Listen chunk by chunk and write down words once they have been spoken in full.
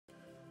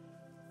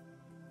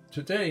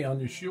Today on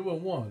Yeshua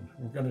 1,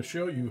 we're going to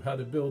show you how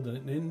to build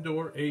an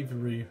indoor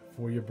aviary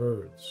for your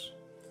birds.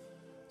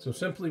 So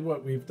simply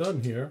what we've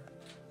done here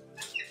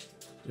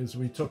is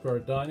we took our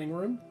dining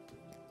room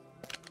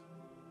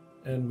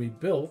and we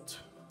built,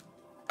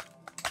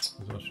 as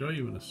I'll show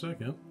you in a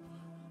second,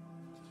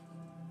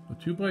 a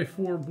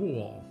 2x4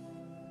 wall.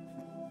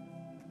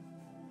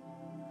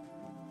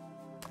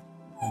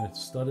 And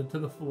it's studded to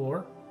the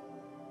floor.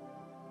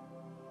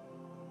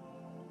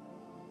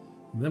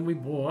 And then we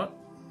bought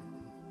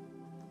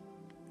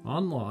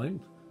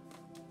online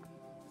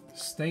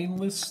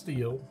stainless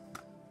steel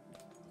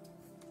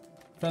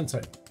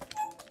fencing.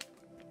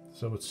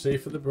 So it's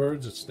safe for the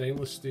birds, it's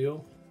stainless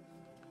steel,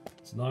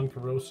 it's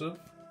non-corrosive.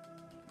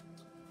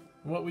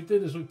 And what we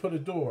did is we put a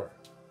door.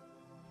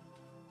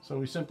 So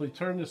we simply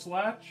turn this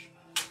latch,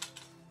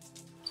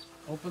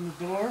 open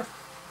the door,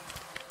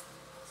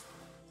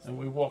 and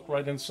we walk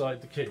right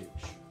inside the cage.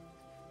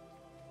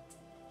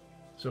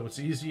 So it's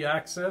easy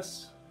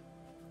access.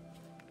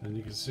 And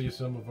you can see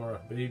some of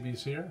our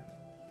babies here.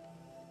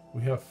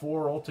 We have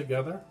 4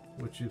 altogether,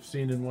 which you've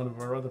seen in one of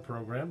our other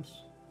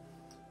programs.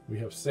 We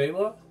have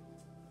Selah,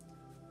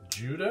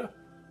 Judah,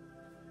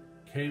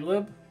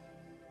 Caleb,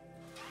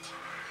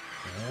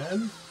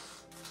 and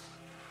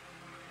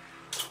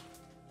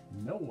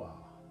Noah.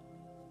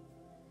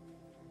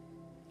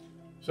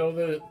 So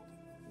the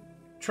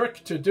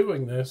trick to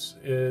doing this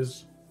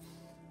is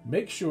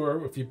make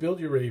sure if you build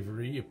your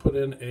aviary, you put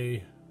in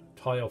a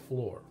tile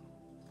floor.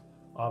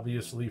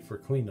 Obviously for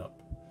cleanup,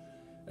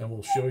 and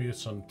we'll show you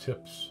some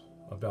tips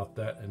about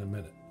that in a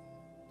minute.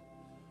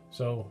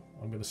 So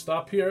I'm going to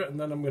stop here and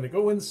then I'm going to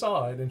go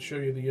inside and show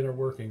you the inner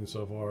workings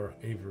of our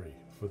aviary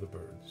for the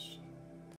birds.